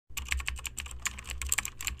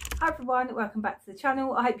Hi everyone, welcome back to the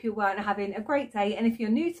channel. I hope you're well and having a great day, and if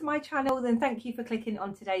you're new to my channel then thank you for clicking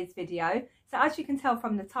on today's video. So as you can tell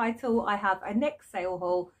from the title, I have a next sale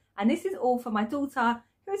haul, and this is all for my daughter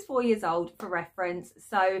who is 4 years old for reference.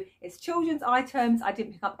 So it's children's items. I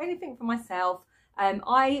didn't pick up anything for myself.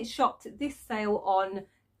 I shopped this sale on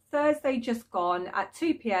Thursday just gone at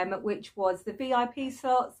 2 p.m, which was the VIP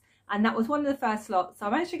slots, and that was one of the first slots. So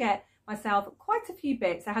I managed to get myself quite a few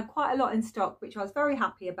bits. I had quite a lot in stock, which I was very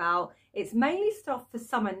happy about. It's mainly stuff for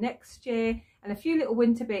summer next year and a few little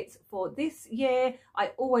winter bits for this year. I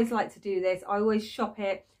always like to do this. I always shop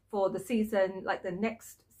it for the season, like the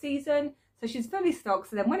next season. So she's fully stocked,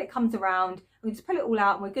 so then when it comes around we just pull it all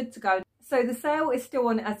out and we're good to go. So the sale is still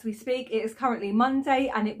on as we speak. It is currently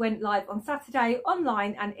Monday and it went live on Saturday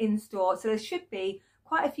online and in store, so there should be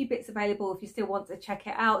quite a few bits available if you still want to check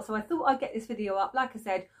it out. So I thought I'd get this video up, like I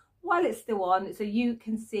said, while it's still on, so you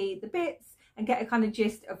can see the bits and get a kind of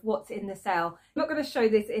gist of what's in the sale. I'm not going to show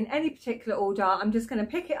this in any particular order. I'm just going to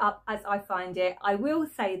pick it up as I find it. I will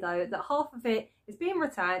say though that half of it is being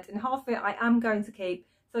returned and half of it I am going to keep.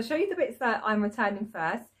 So I'll show you the bits that I'm returning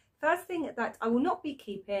first. First thing that I will not be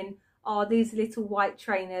keeping are these little white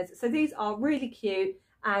trainers. So these are really cute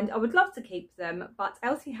and I would love to keep them, but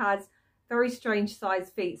Elsie has very strange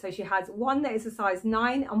size feet. So she has one that is a size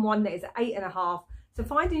 9 and one that is 8.5. So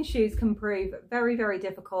finding shoes can prove very, very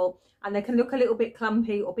difficult, and they can look a little bit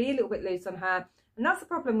clumpy or be a little bit loose on her. And that's the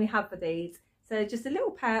problem we have with these. So just a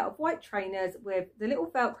little pair of white trainers with the little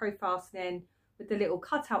Velcro fastening with the little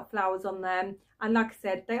cutout flowers on them. And like I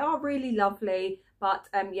said, they are really lovely, but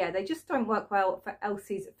yeah, they just don't work well for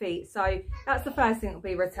Elsie's feet. So that's the first thing that will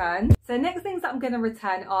be returned. So next things that I'm going to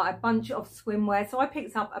return are a bunch of swimwear. So I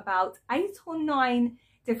picked up about 8 or 9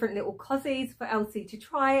 different little cozies for Elsie to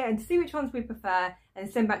try and to see which ones we prefer and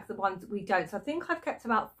send back the ones we don't. So I think I've kept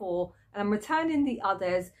about 4 and I'm returning the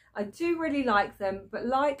others. I do really like them, but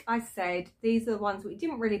like I said, these are the ones we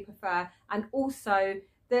didn't really prefer, and also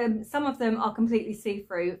some of them are completely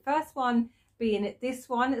see-through. First one being this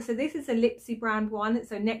one. So this is a Lipsy brand one,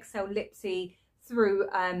 so next sell Lipsy through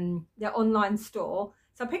their online store.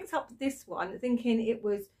 So I picked up this one thinking it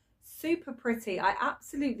was super pretty. I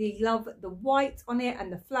absolutely love the white on it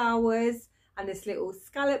and the flowers and this little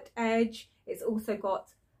scalloped edge. It's also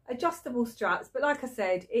got adjustable straps, but like I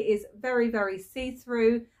said, it is very, very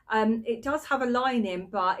see-through. It does have a lining,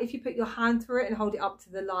 but if you put your hand through it and hold it up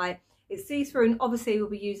to the light, it's see-through, and obviously we'll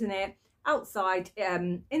be using it outside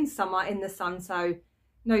in summer in the sun, so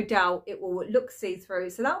no doubt it will look see-through.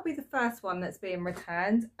 So that'll be the first one that's being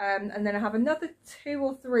returned, and then I have another 2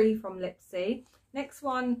 or 3 from Lipsy. Next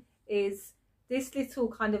one is this little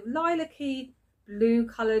kind of lilac-y blue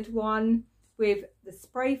coloured one with the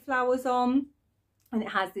spray flowers on, and it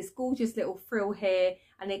has this gorgeous little frill here,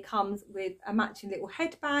 and it comes with a matching little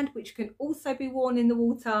headband which can also be worn in the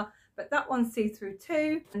water, but that one's see-through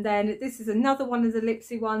too. And then this is another one of the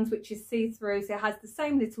Lipsy ones which is see-through, so it has the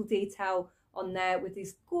same little detail on there with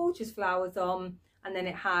these gorgeous flowers on, and then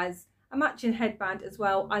it has a matching headband as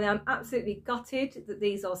well. And I'm absolutely gutted that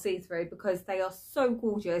these are see-through because they are so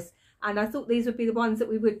gorgeous, and I thought these would be the ones that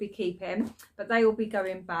we would be keeping, but they will be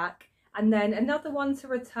going back. And then another one to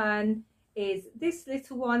return is this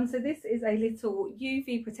little one. So this is a little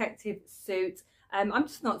UV protective suit. I'm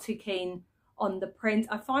just not too keen on the print.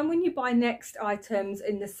 I find when you buy Next items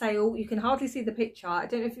in the sale, you can hardly see the picture. I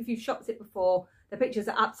don't know if you've shopped it before, the pictures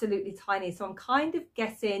are absolutely tiny, so I'm kind of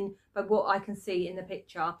guessing by what I can see in the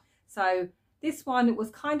picture. So this one was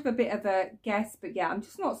kind of a bit of a guess, but yeah, I'm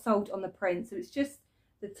just not sold on the print. So it's just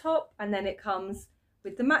the top, and then it comes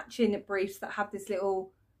with the matching briefs that have this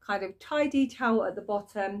little kind of tie detail at the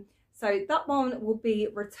bottom. So that one will be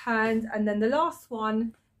returned. And then the last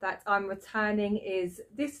one that I'm returning is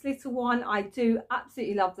this little one. I do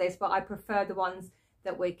absolutely love this, but I prefer the ones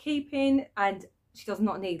that we're keeping, and she does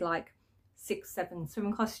not need like 6-7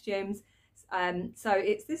 swimming costumes. So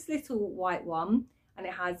it's this little white one, and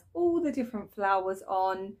it has all the different flowers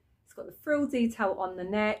on. It's got the frill detail on the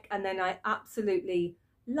neck, and then I absolutely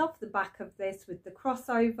love the back of this with the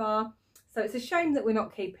crossover. So it's a shame that we're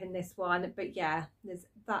not keeping this one, but yeah, there's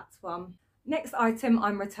that one. Next item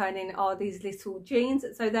I'm returning are these little jeans.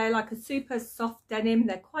 So they're like a super soft denim.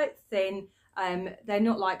 They're quite thin. They're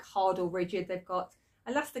not like hard or rigid. They've got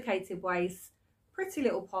elasticated waist, pretty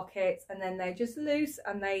little pockets, and then they're just loose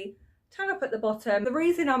and they turn up at the bottom. The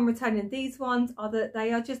reason I'm returning these ones are that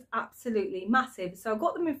they are just absolutely massive. So I've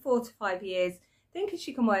got them in 4 to 5 years, thinking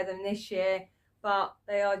she can wear them this year, but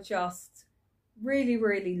they are just really,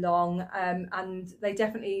 really long, and they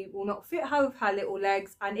definitely will not fit her with her little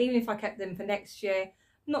legs. And even if I kept them for next year,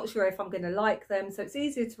 I'm not sure if I'm going to like them, so it's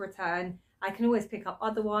easier to return I can always pick up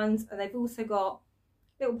other ones, and they've also got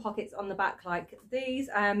little pockets on the back like these.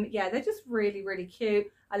 Yeah, they're just really, really cute.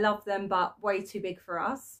 I love them, but way too big for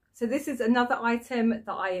us. So this is another item that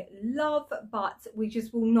I love, but we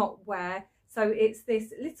just will not wear. So it's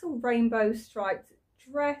this little rainbow striped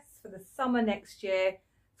dress for the summer next year.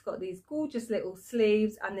 It's got these gorgeous little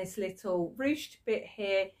sleeves and this little ruched bit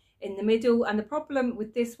here in the middle. And the problem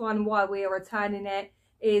with this one, why we are returning it,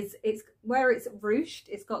 is it's where it's ruched,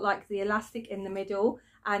 it's got like the elastic in the middle,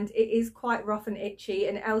 and it is quite rough and itchy,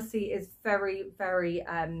 and Elsie is very, very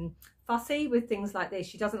fussy with things like this.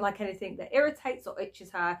 She doesn't like anything that irritates or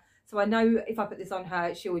itches her. So I know if I put this on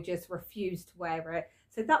her, she will just refuse to wear it.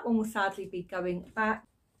 So that one will sadly be going back,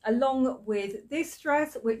 along with this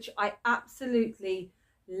dress, which I absolutely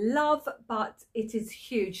love, but it is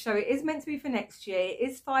huge. So it is meant to be for next year. It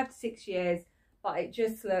is 5 to 6 years, but it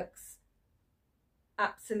just looks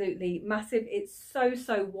absolutely massive. It's so,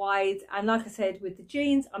 so wide. And like I said, with the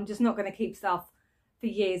jeans, I'm just not going to keep stuff for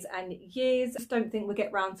years and years. I just don't think we'll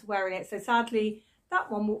get round to wearing it. So sadly,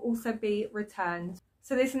 that one will also be returned.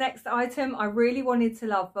 So this next item I really wanted to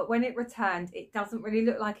love, but when it returned, it doesn't really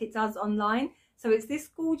look like it does online. So it's this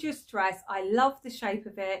gorgeous dress. I love the shape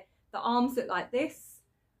of it. The arms look like this,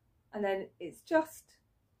 and then it's just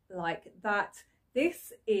like that.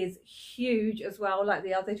 This is huge as well, like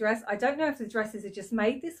the other dress. I don't know if the dresses are just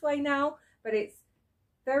made this way now, but it's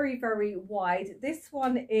very, very wide. This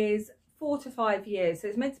one is 4 to 5 years, so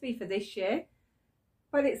it's meant to be for this year,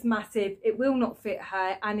 but it's massive. It will not fit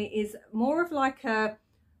her, and it is more of like a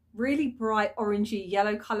really bright orangey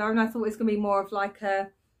yellow colour, and I thought it was going to be more of like a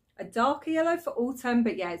darker yellow for autumn,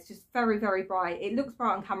 but yeah, it's just very, very bright. It looks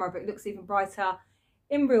bright on camera, but it looks even brighter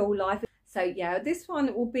in real life. So yeah, this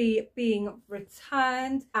one will be being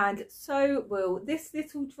returned, and so will this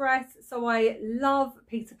little dress. So I love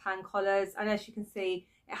Peter Pan collars, and as you can see,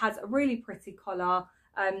 it has a really pretty collar.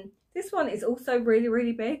 This one is also really,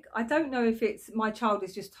 really big. I don't know if it's my child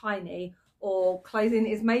is just tiny or clothing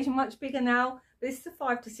is made much bigger now, but this is a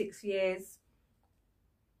 5 to 6 years,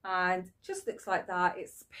 and just looks like that.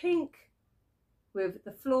 It's pink with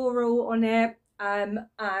the floral on it.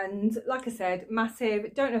 And like I said,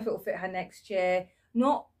 massive. Don't know if it will fit her next year.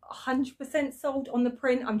 Not 100% sold on the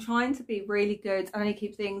print. I'm trying to be really good. I only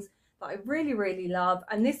keep things that I really, really love.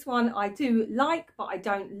 And this one I do like, but I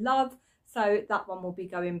don't love. So that one will be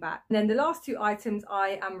going back. And then the last two items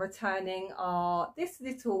I am returning are this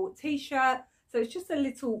little t-shirt. So it's just a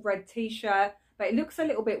little red t-shirt, but it looks a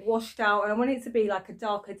little bit washed out. And I want it to be like a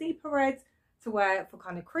darker, deeper red to wear for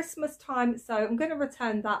kind of Christmas time. So I'm going to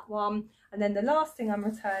return that one. And then the last thing I'm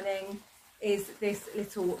returning is this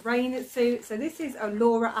little rain suit. So this is a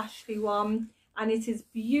Laura Ashley one, and it is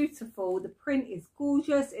beautiful. The print is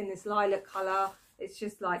gorgeous in this lilac colour. It's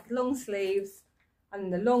just like long sleeves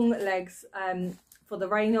and the long legs for the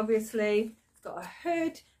rain, obviously. It's got a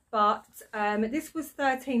hood, but this was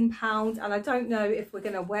 £13, and I don't know if we're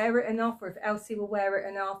going to wear it enough or if Elsie will wear it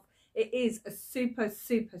enough. It is a super,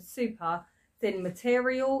 super, super thin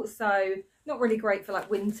material, so not really great for like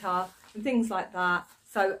winter and things like that.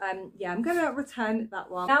 So yeah, I'm gonna return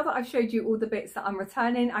that one. Now that I've showed you all the bits that I'm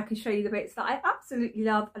returning, I can show you the bits that I absolutely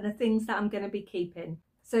love and the things that I'm gonna be keeping.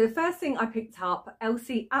 So the first thing I picked up,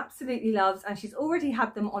 Elsie absolutely loves, and she's already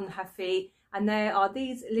had them on her feet, and there are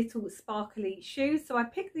these little sparkly shoes. So I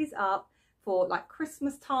picked these up for like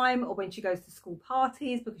Christmas time or when she goes to school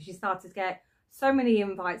parties, because she started to get so many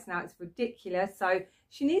invites now, it's ridiculous. So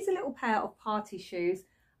she needs a little pair of party shoes,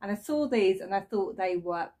 and I saw these and I thought they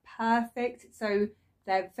were perfect. So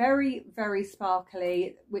they're very, very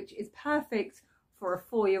sparkly, which is perfect for a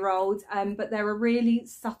 4-year-old, but they're a really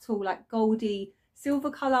subtle like goldy silver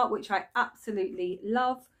colour, which I absolutely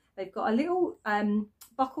love. They've got a little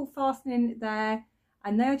buckle fastening there,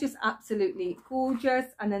 and they're just absolutely gorgeous.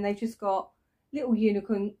 And then they've just got little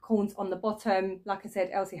unicorns on the bottom. Like I said,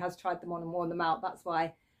 Elsie has tried them on and worn them out, that's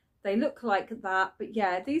why they look like that. But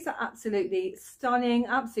yeah, these are absolutely stunning.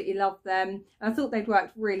 Absolutely love them, and I thought they'd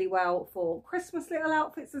worked really well for Christmas little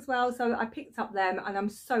outfits as well, so I picked up them, and I'm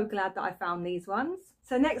so glad that I found these ones.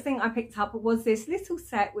 So next thing I picked up was this little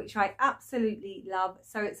set, which I absolutely love.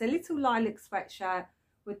 So it's a little lilac sweatshirt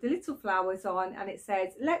with the little flowers on, and it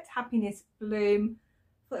says "Let Happiness Bloom."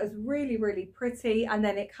 I thought it was really, really pretty. And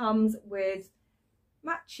then it comes with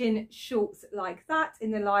matching shorts like that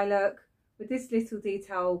in the lilac with this little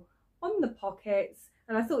detail on the pockets,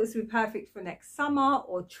 and I thought this would be perfect for next summer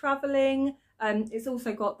or traveling. It's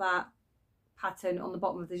also got that pattern on the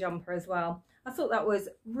bottom of the jumper as well. I thought that was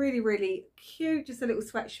really, really cute, just a little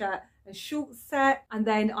sweatshirt and shorts set. And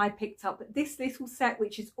then I picked up this little set,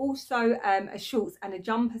 which is also a shorts and a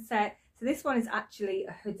jumper set. So this one is actually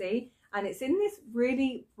a hoodie, and it's in this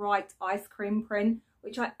really bright ice cream print,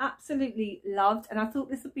 which I absolutely loved, and I thought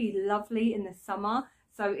this would be lovely in the summer.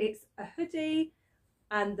 So it's a hoodie,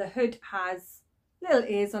 and the hood has little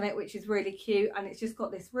ears on it, which is really cute, and it's just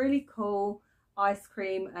got this really cool ice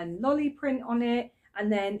cream and lolly print on it,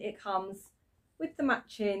 and then it comes with the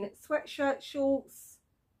matching sweatshirt shorts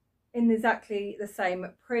in exactly the same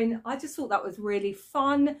print. I just thought that was really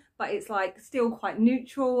fun, but it's like still quite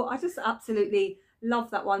neutral. I just absolutely love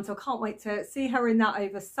that one, so I can't wait to see her in that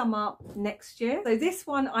over summer next year. So this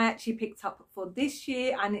one I actually picked up for this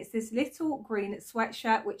year, and it's this little green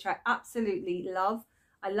sweatshirt, which I absolutely love.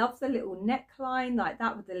 I love the little neckline like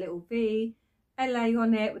that with the little V, LA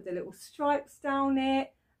on it with the little stripes down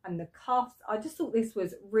it, and the cuffs. I just thought this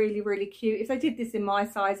was really, really cute. If they did this in my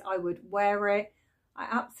size, I would wear it. I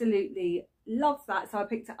absolutely love that, so I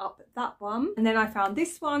picked it up, that one. And then I found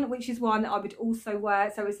this one, which is one I would also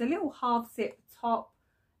wear. So it's a little half zip top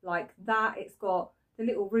like that. It's got the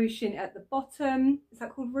little ruching at the bottom. Is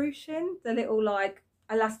that called ruching? The little like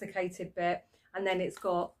elasticated bit. And then it's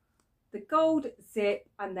got the gold zip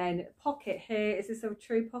and then pocket here. Is this a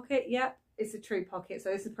true pocket? Yep, it's a true pocket. So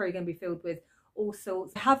this is probably going to be filled with all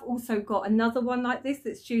sorts. I have also got another one like this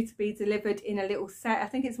that's due to be delivered in a little set. I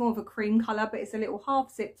think it's more of a cream colour, but it's a little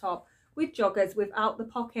half zip top with joggers without the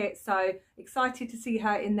pocket. So excited to see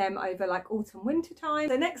her in them over like autumn winter time.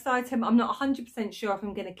 The next item, I'm not 100% sure if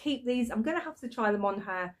I'm going to keep these. I'm going to have to try them on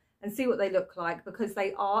her and see what they look like, because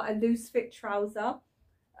they are a loose fit trouser.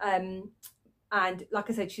 And like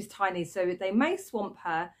I said, she's tiny, so they may swamp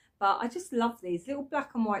her, but I just love these little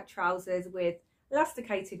black and white trousers with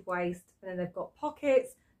elasticated waist, and then they've got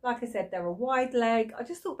pockets. Like I said, they're a wide leg. I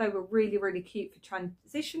just thought they were really, really cute for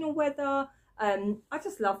transitional weather. I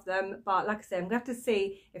just love them, but like I said, I'm going to have to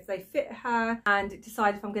see if they fit her and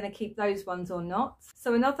decide if I'm going to keep those ones or not.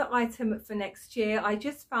 So another item for next year, I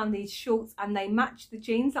just found these shorts, and they match the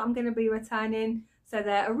jeans that I'm going to be returning. So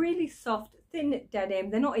they're a really soft, thin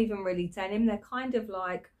denim. They're not even really denim. They're kind of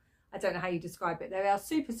like, I don't know how you describe it. They are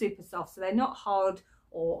super, super soft. So they're not hard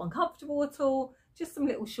or uncomfortable at all. Just some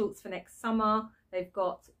little shorts for next summer. They've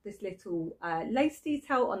got this little lace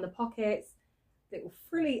detail on the pockets, little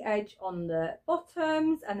frilly edge on the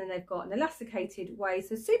bottoms, and then they've got an elasticated waist,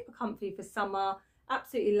 so super comfy for summer.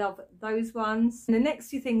 Absolutely love those ones. And the next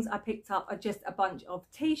two things I picked up are just a bunch of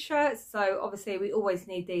t-shirts. So obviously we always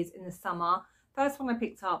need these in the summer. First one I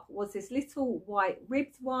picked up was this little white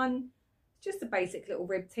ribbed one, just a basic little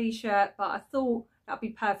ribbed t-shirt, but I thought that'd be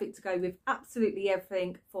perfect to go with absolutely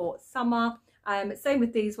everything for summer. Same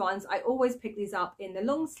with these ones. I always pick these up in the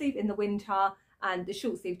long sleeve in the winter and the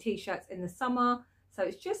short sleeve t-shirts in the summer. So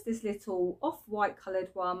it's just this little off-white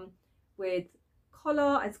coloured one with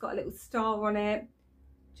collar. It's got a little star on it.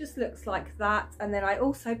 Just looks like that. And then I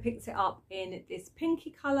also picked it up in this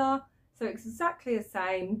pinky colour. So it's exactly the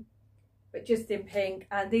same, but just in pink.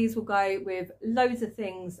 And these will go with loads of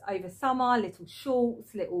things over summer, little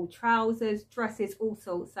shorts, little trousers, dresses, all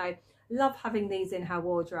sorts. So love having these in her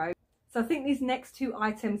wardrobe. So I think these next two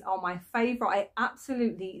items are my favourite. I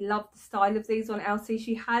absolutely love the style of these on Elsie.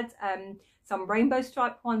 She had some rainbow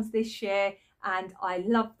striped ones this year, and I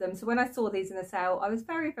loved them. So when I saw these in the sale, I was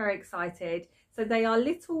very, very excited. So they are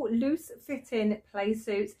little loose fitting play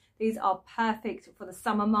suits. These are perfect for the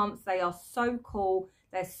summer months. They are so cool.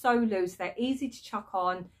 They're so loose. They're easy to chuck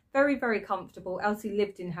on. Very, very comfortable. Elsie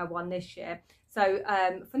lived in her one this year. So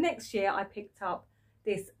for next year, I picked up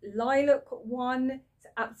this lilac one.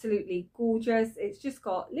 It's absolutely gorgeous. It's just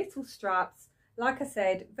got little straps. Like I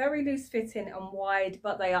said, very loose fitting and wide,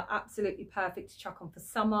 but they are absolutely perfect to chuck on for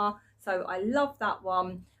summer. So I love that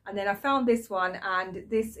one. And then I found this one, and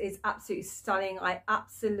this is absolutely stunning. I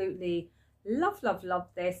absolutely love, love, love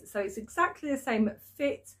this. So it's exactly the same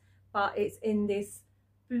fit, but it's in this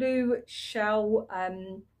blue shell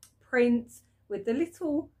print with the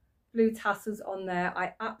little blue tassels on there.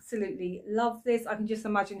 I absolutely love this. I can just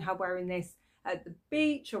imagine her wearing this at the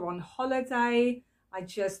beach or on holiday. I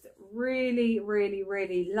just really, really,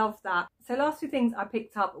 really love that. So last two things I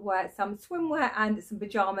picked up were some swimwear and some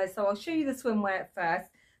pajamas. So I'll show you the swimwear first.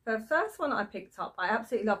 The first one I picked up, I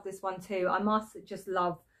absolutely love this one too. I must just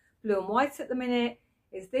love blue and white at the minute.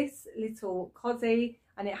 Is this little cozy,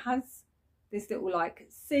 and it has this little like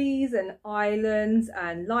seas and islands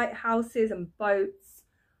and lighthouses and boats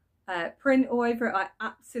print all over it. I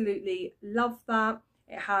absolutely love that.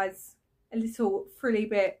 It has a little frilly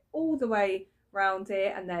bit all the way around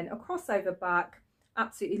it, and then a crossover back.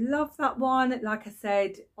 Absolutely love that one. Like I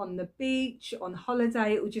said, on the beach, on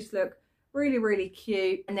holiday, it will just look really, really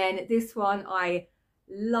cute. And then this one I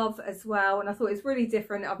love as well, and I thought it's really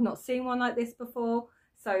different. I've not seen one like this before.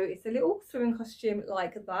 So it's a little swimming costume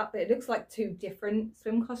like that, but it looks like two different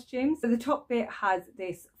swim costumes. So the top bit has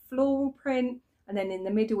this floral print, and then in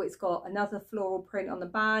the middle it's got another floral print on the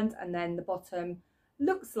band, and then the bottom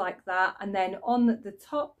looks like that. And then on the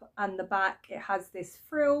top and the back it has this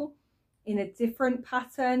frill in a different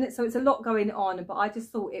pattern. So it's a lot going on, but I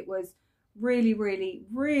just thought it was really, really,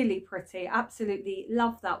 really pretty. Absolutely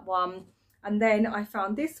love that one. And then I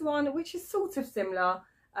found this one, which is sort of similar,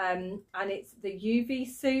 and it's the UV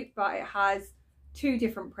suit, but it has two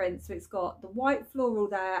different prints. So it's got the white floral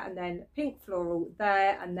there, and then pink floral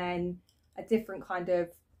there, and then a different kind of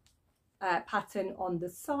pattern on the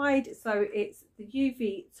side. So it's the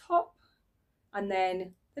UV top, and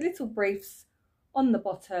then the little briefs on the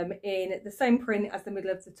bottom in the same print as the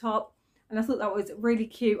middle of the top. And I thought that was really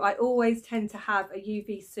cute. I always tend to have a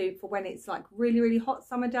UV suit for when it's like really, really hot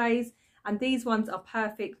summer days. And these ones are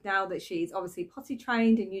perfect now that she's obviously potty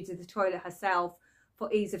trained and uses the toilet herself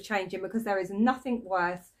for ease of changing, because there is nothing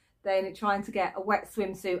worse than trying to get a wet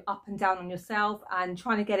swimsuit up and down on yourself and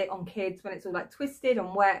trying to get it on kids when it's all like twisted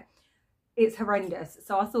and wet. It's horrendous.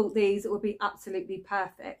 So I thought these would be absolutely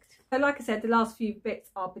perfect. So like I said, the last few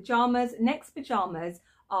bits are pajamas. Next pajamas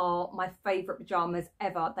are my favourite pajamas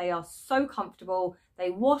ever. They are so comfortable.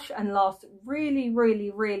 They wash and last really, really,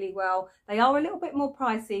 really well. They are a little bit more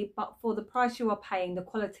pricey, but for the price you are paying, the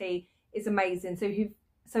quality is amazing.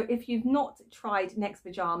 So if you've not tried Next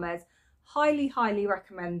pajamas, highly, highly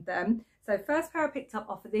recommend them. So first pair I picked up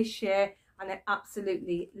off of this year, and I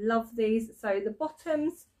absolutely love these. So the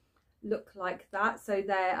bottoms look like that. So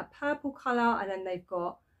they're a purple colour, and then they've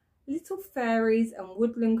got little fairies and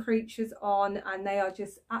woodland creatures on, and they are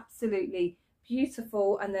just absolutely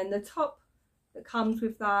beautiful. And then the top that comes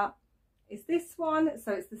with that is this one.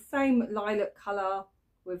 So it's the same lilac colour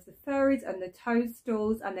with the fairies and the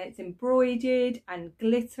toadstools, and it's embroidered and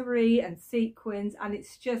glittery and sequins, and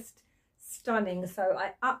it's just stunning. So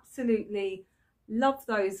I absolutely love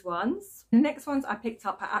those ones. The next ones I picked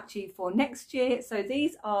up are actually for next year. So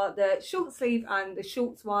these are the short sleeve and the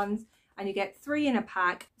shorts ones, and you get 3 in a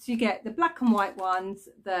pack. So you get the black and white ones,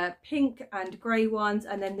 the pink and grey ones,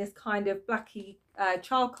 and then this kind of blacky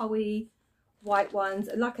charcoal-y white ones.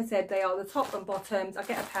 Like I said, they are the top and bottoms. I'll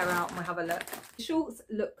get a pair out and we'll have a look. The shorts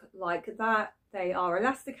look like that. They are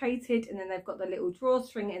elasticated, and then they've got the little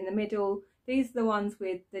drawstring in the middle. These are the ones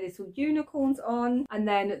with the little unicorns on, and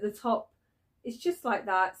then at the top it's just like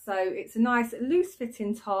that. So it's a nice loose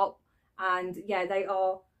fitting top, and yeah, they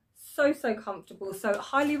are so comfortable. So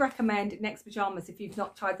highly recommend Next pajamas if you've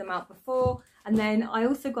not tried them out before. And then I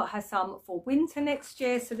also got her some for winter next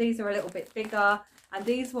year. So these are a little bit bigger, and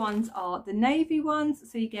these ones are the navy ones.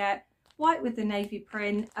 So you get white with the navy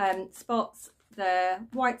print, spots, the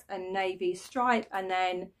white and navy stripe, and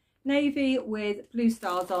then navy with blue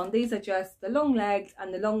stars on. These are just the long legs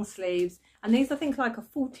and the long sleeves, and these I think like a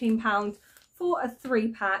 £14 for a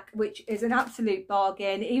 3-pack, which is an absolute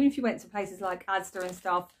bargain. Even if you went to places like Asda and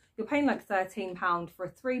stuff, you're paying like £13 for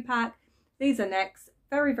a 3-pack. These are Next,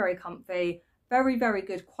 very comfy, very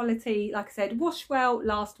good quality. Like I said, wash well,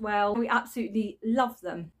 last well. We absolutely love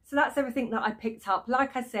them. So that's everything that I picked up.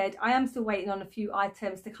 Like I said, I am still waiting on a few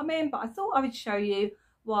items to come in, but I thought I would show you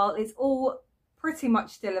while it's all pretty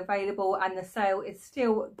much still available and the sale is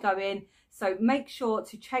still going. So make sure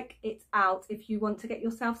to check it out if you want to get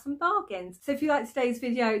yourself some bargains. So if you like today's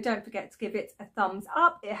video, don't forget to give it a thumbs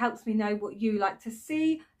up. It helps me know what you like to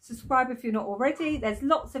see. Subscribe if you're not already. There's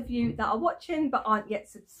lots of you that are watching but aren't yet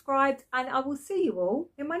subscribed, and I will see you all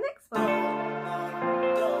in my next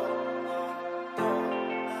one.